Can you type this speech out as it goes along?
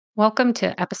Welcome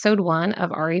to episode one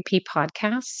of R.E.P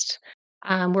podcast.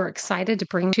 We're excited to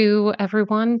bring to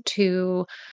everyone to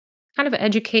kind of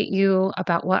educate you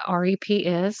about what R.E.P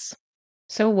is.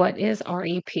 So, what is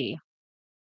R.E.P?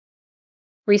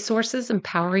 Resources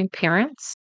Empowering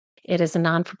Parents. It is a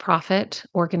non for profit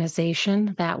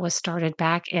organization that was started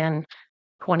back in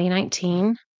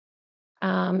 2019.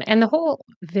 And the whole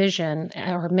vision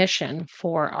or mission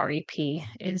for R.E.P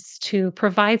is to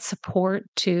provide support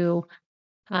to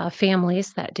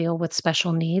families that deal with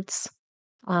special needs,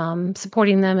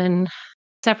 supporting them in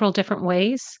several different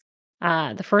ways.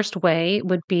 The first way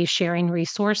would be sharing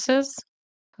resources.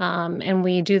 And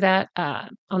we do that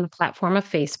on the platform of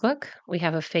Facebook. We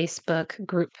have a Facebook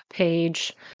group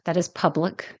page that is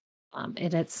public, and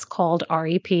it's called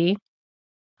REP.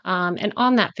 And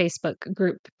on that Facebook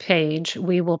group page,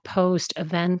 we will post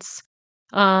events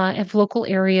of local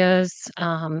areas,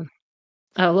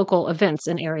 local events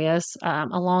in areas,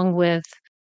 along with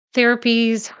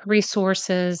therapies,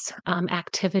 resources,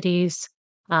 activities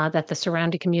that the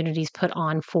surrounding communities put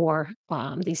on for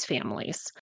these families.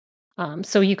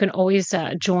 So you can always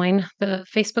join the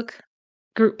Facebook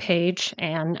group page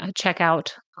and check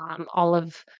out all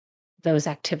of those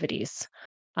activities.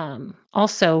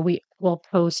 Also, we will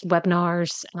post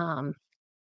webinars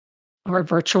or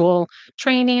virtual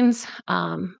trainings,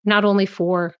 not only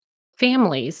for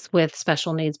families with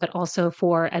special needs, but also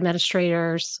for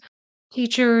administrators,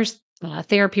 teachers,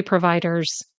 therapy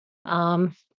providers,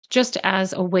 um, just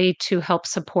as a way to help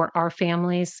support our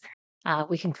families.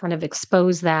 We can kind of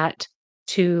expose that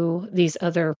to these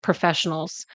other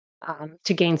professionals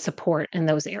to gain support in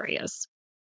those areas.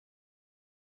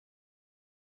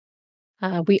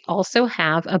 We also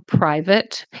have a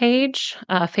private page,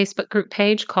 a Facebook group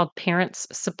page called Parents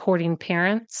Supporting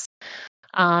Parents.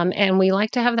 And we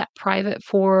like to have that private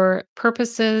for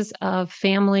purposes of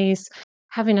families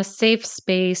having a safe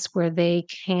space where they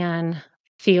can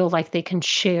feel like they can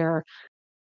share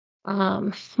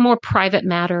more private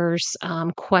matters,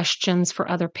 questions for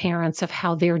other parents of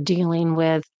how they're dealing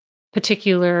with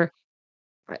particular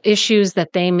issues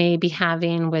that they may be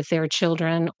having with their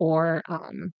children or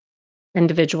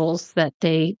individuals that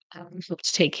they hope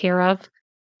to take care of.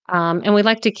 And we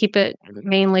like to keep it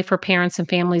mainly for parents and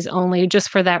families only, just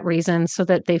for that reason, so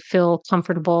that they feel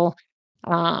comfortable,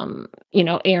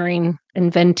 airing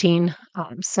and venting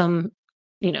some,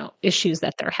 issues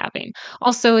that they're having.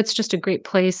 Also, it's just a great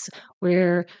place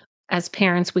where, as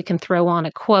parents, we can throw on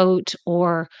a quote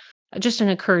or just an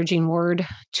encouraging word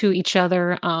to each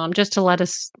other, just to let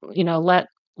us,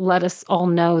 let us all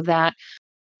know that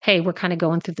hey, we're kind of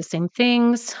going through the same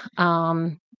things.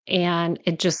 And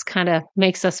it just kind of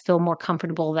makes us feel more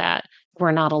comfortable that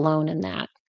we're not alone in that.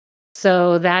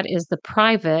 So that is the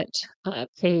private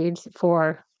page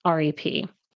for REP.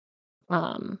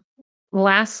 Um,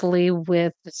 Lastly,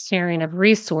 with the sharing of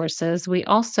resources, we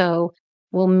also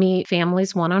will meet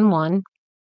families one on one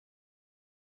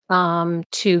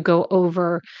to go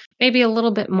over maybe a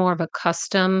little bit more of a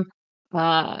custom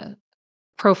uh,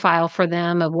 profile for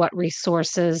them of what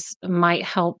resources might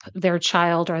help their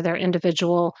child or their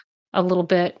individual a little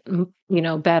bit,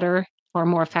 better or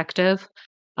more effective.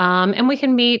 And we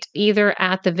can meet either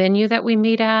at the venue that we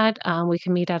meet at, we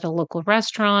can meet at a local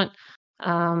restaurant,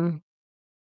 um,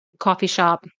 coffee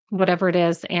shop, whatever it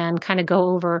is, and kind of go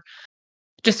over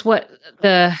just what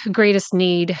the greatest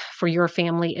need for your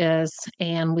family is.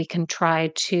 And we can try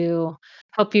to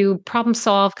help you problem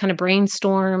solve, kind of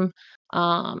brainstorm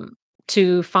um,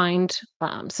 to find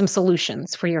some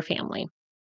solutions for your family.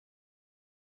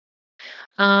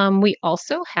 We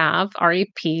also have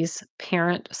REP's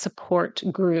parent support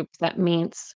group that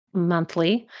meets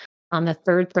monthly on the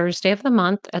third Thursday of the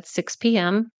month at 6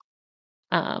 p.m.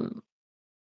 Um,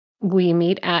 we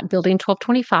meet at Building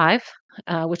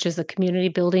 1225, which is a community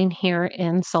building here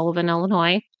in Sullivan,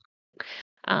 Illinois.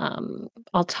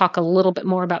 I'll talk a little bit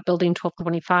more about Building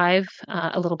 1225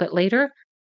 a little bit later.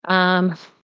 Um,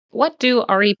 what do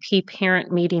REP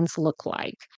parent meetings look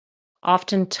like?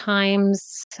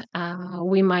 Oftentimes,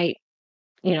 we might,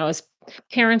 as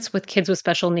parents with kids with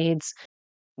special needs,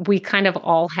 we kind of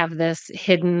all have this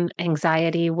hidden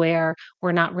anxiety where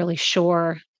we're not really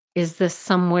sure, is this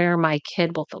somewhere my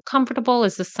kid will feel comfortable?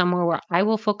 Is this somewhere where I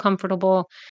will feel comfortable?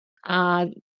 Uh,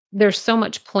 there's so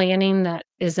much planning that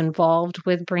is involved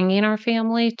with bringing our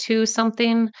family to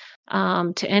something,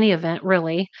 to any event,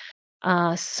 really.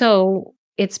 So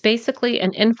it's basically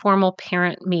an informal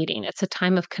parent meeting. It's a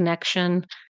time of connection.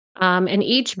 And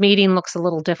each meeting looks a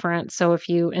little different. So if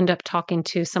you end up talking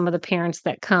to some of the parents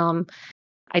that come,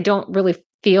 I don't really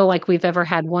feel like we've ever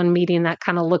had one meeting that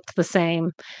kind of looked the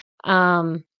same.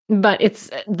 Um, but it's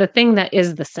the thing that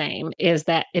is the same is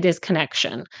that it is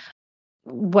connection.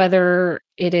 Whether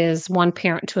it is one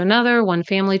parent to another, one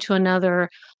family to another,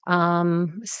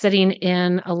 sitting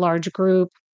in a large group,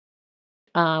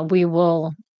 we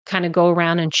will kind of go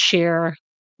around and share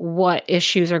what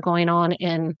issues are going on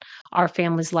in our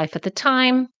family's life at the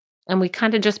time. And we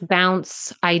kind of just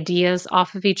bounce ideas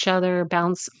off of each other,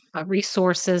 bounce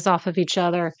resources off of each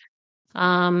other.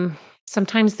 Um,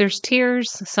 Sometimes there's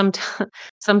tears.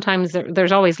 Sometimes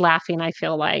there's always laughing, I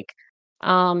feel like.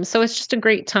 So it's just a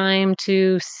great time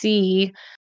to see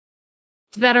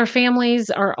that our families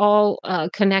are all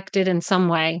connected in some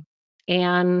way.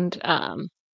 And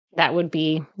that would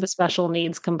be the special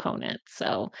needs component.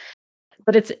 So,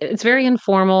 but it's very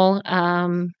informal.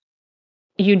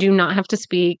 You do not have to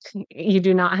speak. You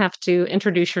do not have to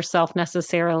introduce yourself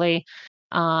necessarily.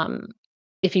 Um,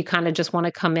 if you kind of just want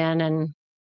to come in and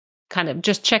kind of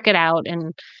just check it out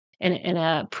and in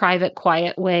a private,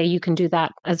 quiet way, you can do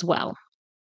that as well.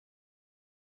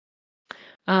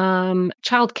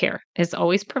 Childcare is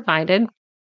always provided.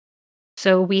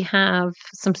 So we have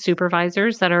some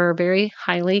supervisors that are very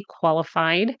highly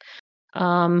qualified,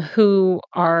 who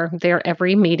are there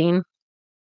every meeting.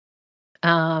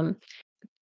 Um,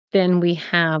 then we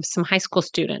have some high school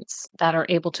students that are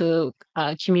able to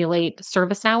accumulate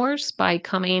service hours by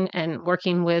coming and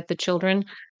working with the children.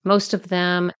 Most of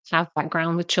them have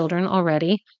background with children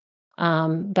already,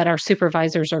 but our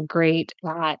supervisors are great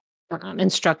at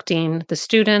instructing the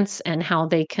students and how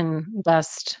they can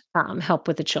best help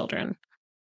with the children.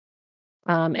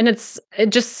 And it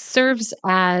just serves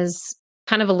as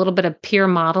kind of a little bit of peer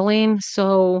modeling.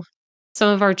 So some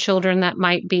of our children that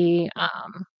might be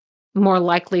more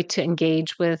likely to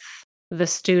engage with the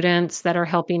students that are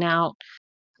helping out,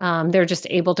 they're just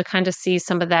able to kind of see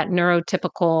some of that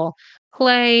neurotypical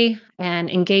play and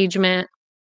engagement.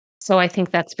 So I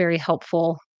think that's very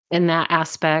helpful in that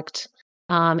aspect.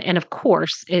 And of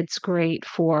course, it's great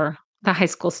for the high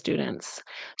school students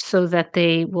so that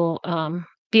they will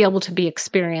be able to be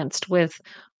experienced with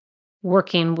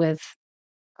working with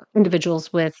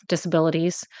individuals with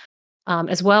disabilities,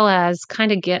 as well as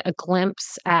kind of get a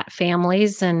glimpse at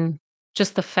families and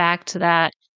just the fact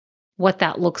that what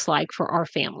that looks like for our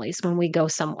families when we go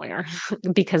somewhere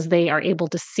because they are able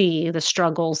to see the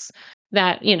struggles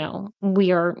that,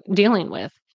 we are dealing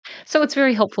with. So it's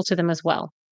very helpful to them as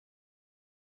well.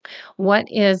 What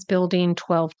is Building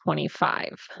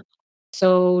 1225?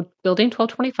 So Building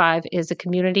 1225 is a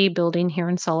community building here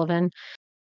in Sullivan.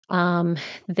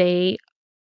 They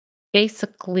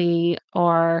basically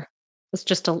are it's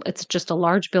just a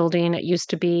large building. It used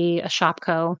to be a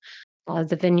Shopco.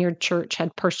 The Vineyard Church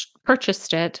had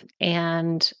purchased it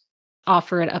and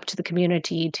offer it up to the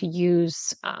community to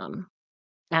use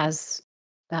as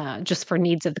just for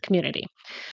needs of the community.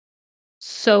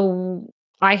 So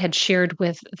I had shared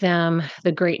with them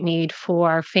the great need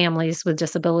for families with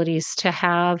disabilities to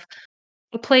have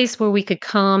a place where we could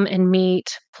come and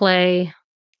meet, play,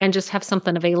 and just have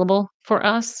something available for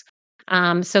us.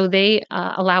 So they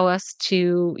allow us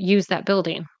to use that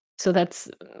building. So that's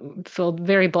feel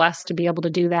very blessed to be able to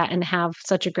do that and have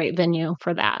such a great venue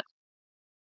for that.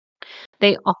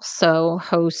 They also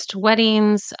host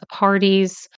weddings,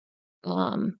 parties,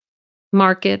 um,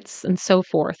 markets, and so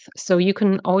forth. So you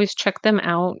can always check them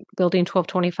out. Building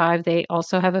 1225. They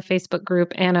also have a Facebook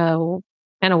group and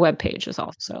a web page is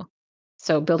also.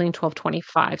 So Building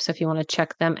 1225. So if you want to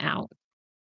check them out.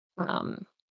 Um,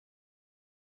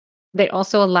 they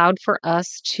also allowed for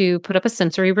us to put up a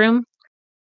sensory room.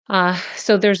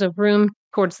 So there's a room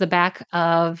towards the back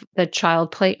of the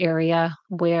child play area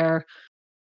where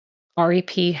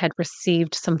R.E.P had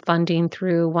received some funding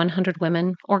through 100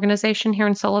 Women organization here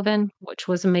in Sullivan, which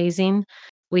was amazing.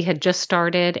 We had just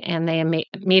started and they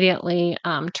immediately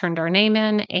turned our name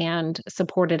in and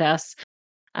supported us.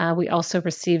 We also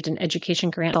received an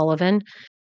education grant, Sullivan.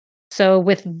 So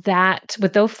with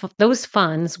those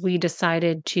funds, we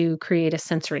decided to create a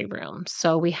sensory room.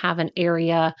 So we have an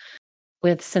area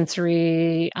with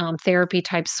sensory therapy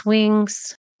type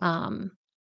swings,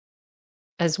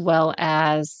 as well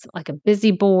as like a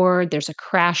busy board. There's a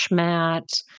crash mat,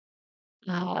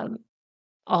 um,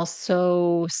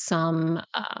 also some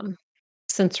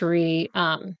sensory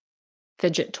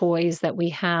fidget toys that we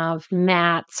have.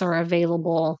 Mats are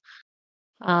available.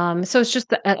 So it's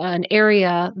just an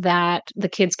area that the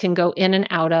kids can go in and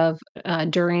out of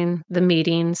during the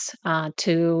meetings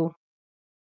to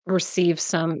receive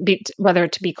whether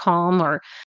to be calm or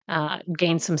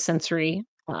gain some sensory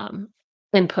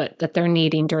input that they're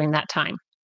needing during that time.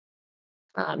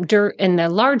 In the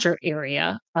larger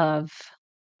area of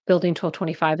building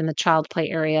 1225 in the child play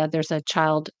area. There's a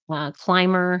child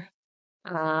climber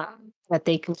uh, that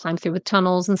they can climb through with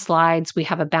tunnels and slides. We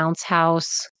have a bounce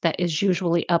house that is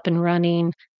usually up and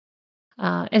running.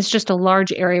 It's just a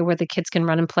large area where the kids can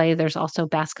run and play. There's also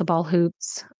basketball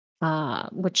hoops,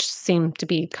 which seem to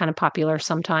be kind of popular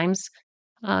sometimes.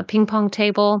 Ping pong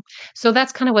table. So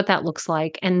that's kind of what that looks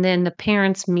like. And then the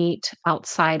parents meet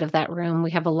outside of that room.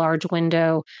 We have a large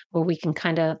window where we can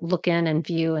kind of look in and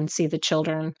view and see the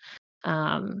children,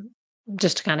 um,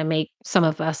 just to kind of make some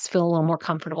of us feel a little more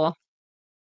comfortable.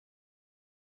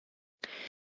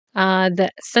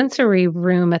 The sensory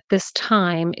room at this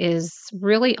time is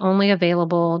really only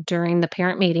available during the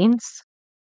parent meetings.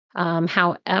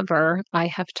 However, I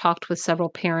have talked with several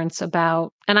parents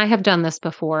about, and I have done this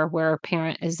before, where a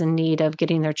parent is in need of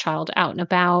getting their child out and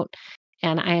about,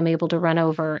 and I am able to run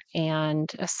over and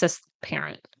assist the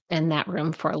parent in that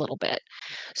room for a little bit.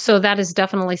 So that is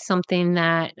definitely something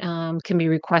that can be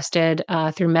requested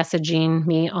through messaging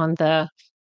me on the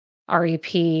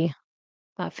R.E.P.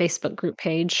 Facebook group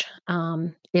page,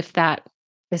 if that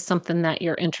is something that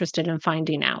you're interested in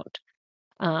finding out.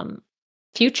 Um,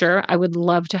 Future, I would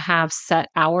love to have set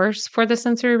hours for the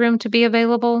sensory room to be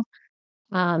available.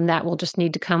 That will just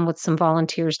need to come with some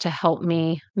volunteers to help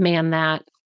me man that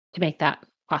to make that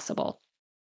possible.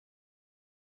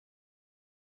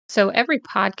 So every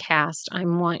podcast,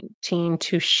 I'm wanting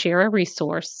to share a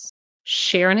resource,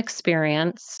 share an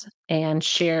experience, and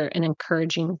share an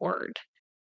encouraging word.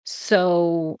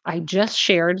 So I just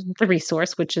shared the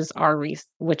resource, which is our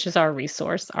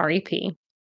resource, REP.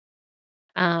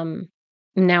 Um,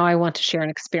 Now I want to share an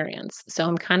experience. So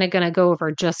I'm kind of going to go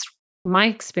over just my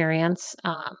experience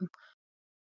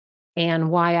and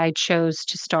why I chose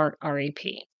to start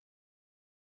REP.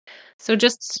 So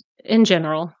just in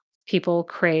general, people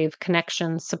crave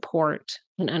connection, support,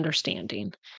 and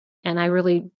understanding. And it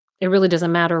really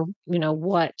doesn't matter,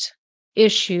 what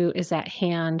issue is at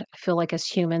hand. I feel like as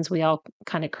humans, we all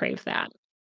kind of crave that.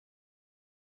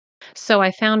 So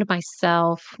I found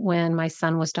myself when my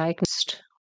son was diagnosed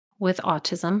with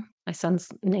autism. My son's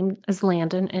name is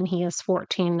Landon, and he is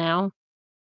 14 now.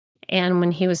 And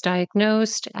when he was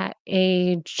diagnosed at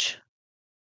age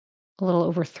a little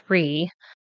over 3,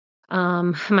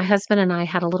 my husband and I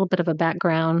had a little bit of a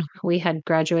background. We had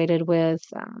graduated with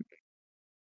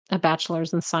a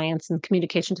bachelor's in science and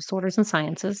communication disorders and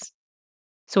sciences.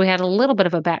 So we had a little bit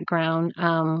of a background,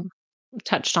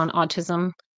 touched on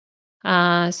autism.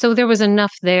 So there was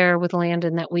enough there with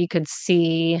Landon that we could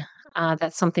see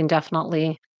that something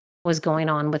definitely was going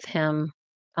on with him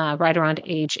right around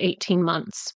age 18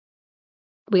 months.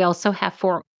 We also have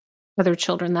 4 other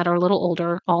children that are a little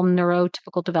older, all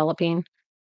neurotypical developing.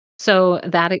 So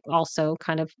that it also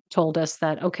kind of told us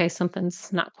that, okay,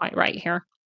 something's not quite right here.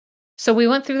 So we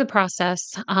went through the process.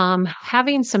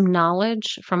 Having some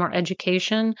knowledge from our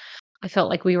education, I felt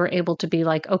like we were able to be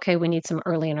like, okay, we need some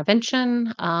early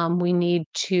intervention. We need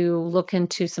to look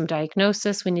into some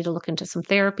diagnosis. We need to look into some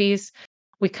therapies.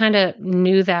 We kind of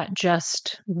knew that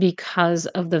just because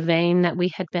of the vein that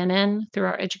we had been in through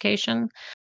our education.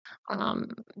 Um,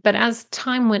 but as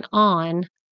time went on,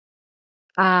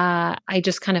 I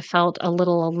just kind of felt a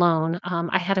little alone.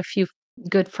 I had a few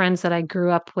good friends that I grew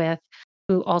up with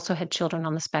who also had children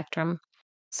on the spectrum.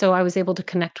 So I was able to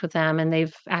connect with them, and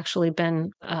they've actually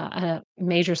been a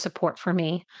major support for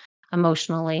me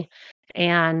emotionally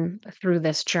and through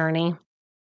this journey.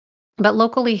 But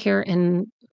locally here in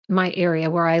my area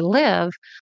where I live,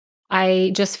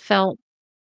 I just felt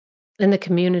in the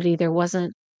community there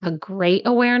wasn't a great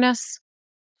awareness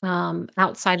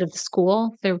outside of the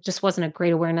school. There just wasn't a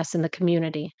great awareness in the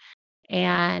community.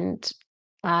 And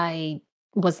I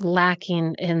was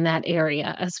lacking in that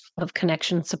area as of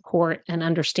connection, support, and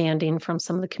understanding from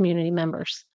some of the community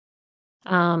members.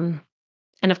 Um,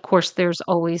 and of course, there's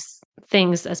always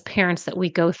things as parents that we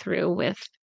go through with,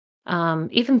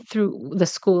 even through the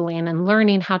schooling and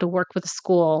learning how to work with the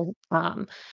school,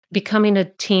 becoming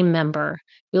a team member,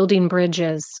 building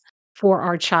bridges for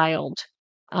our child,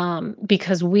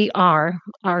 because we are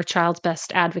our child's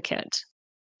best advocate.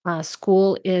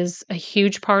 School is a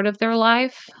huge part of their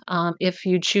life, if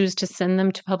you choose to send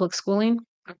them to public schooling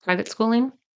or private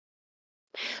schooling.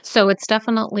 So it's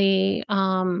definitely,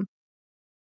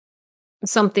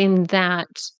 something that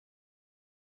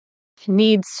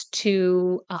needs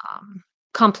to,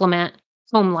 complement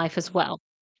home life as well.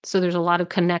 So there's a lot of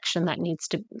connection that needs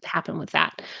to happen with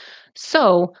that.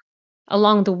 So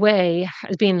along the way,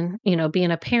 as being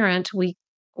a parent, we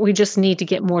just need to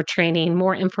get more training,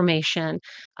 more information,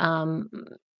 um,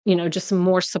 just some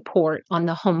more support on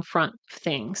the home front of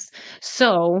things.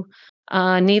 So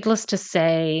Needless to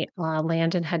say,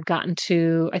 Landon had gotten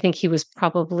to, I think he was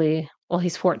probably, well,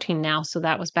 he's 14 now, so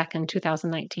that was back in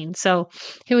 2019. So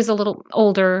he was a little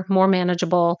older, more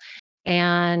manageable.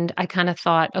 And I kind of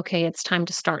thought, okay, it's time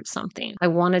to start something. I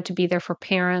wanted to be there for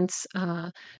parents,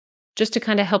 just to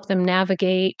kind of help them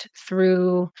navigate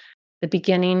through the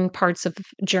beginning parts of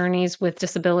journeys with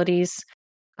disabilities.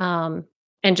 Um,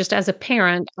 and just as a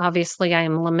parent, obviously, I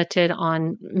am limited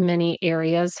on many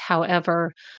areas.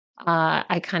 However,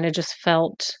 I kind of just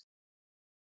felt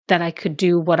that I could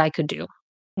do what I could do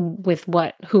with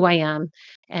what who I am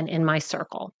and in my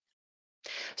circle.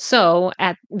 So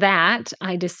at that,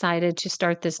 I decided to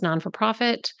start this non for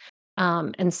profit.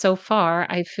 And so far,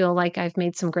 I feel like I've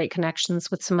made some great connections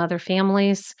with some other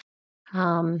families.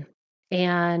 Um,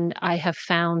 and I have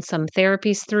found some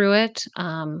therapies through it,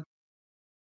 and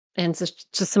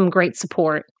just some great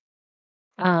support.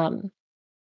 Um,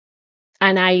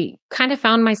 and I kind of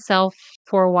found myself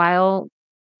for a while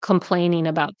complaining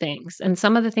about things. And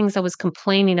some of the things I was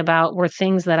complaining about were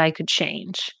things that I could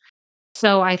change.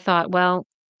 So I thought, well,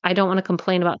 I don't want to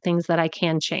complain about things that I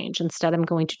can change. Instead, I'm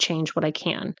going to change what I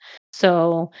can.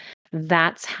 So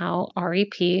that's how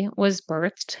REP was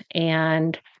birthed.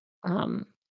 And um,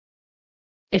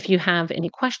 if you have any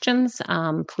questions,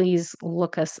 please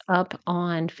look us up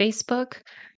on Facebook,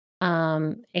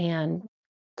 and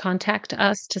contact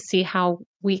us to see how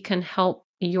we can help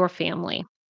your family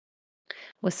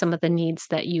with some of the needs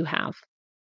that you have.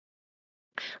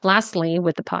 Lastly,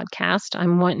 with the podcast,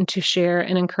 I'm wanting to share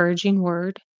an encouraging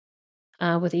word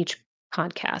with each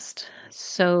podcast.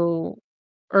 So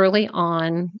early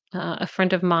on, a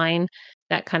friend of mine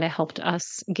that kind of helped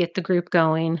us get the group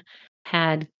going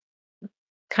had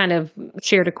kind of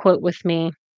shared a quote with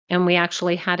me, and we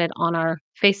actually had it on our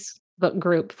Facebook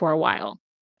group for a while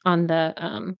on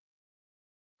the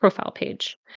profile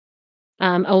page.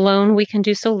 Alone, we can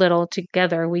do so little.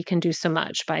 Together, we can do so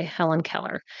much by Helen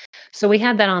Keller. So we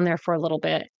had that on there for a little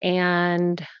bit,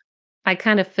 and I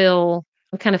kind of feel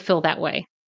that way.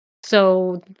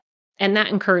 So, and that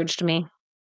encouraged me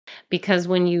because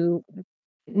when you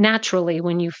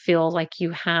feel like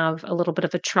you have a little bit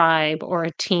of a tribe or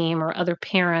a team or other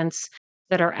parents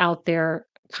that are out there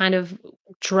kind of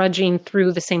drudging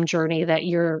through the same journey that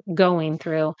you're going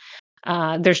through,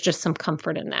 there's just some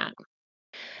comfort in that.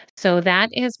 So that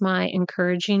is my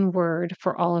encouraging word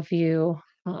for all of you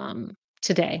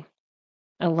today.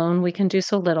 Alone, we can do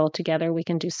so little. Together, we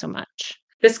can do so much.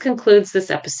 This concludes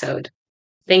this episode.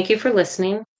 Thank you for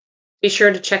listening. Be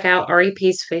sure to check out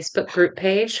REP's Facebook group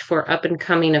page for up and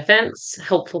coming events,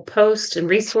 helpful posts, and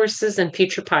resources and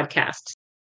future podcasts.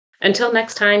 Until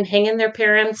next time, hang in there,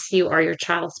 parents. You are your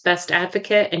child's best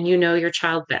advocate, and you know your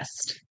child best.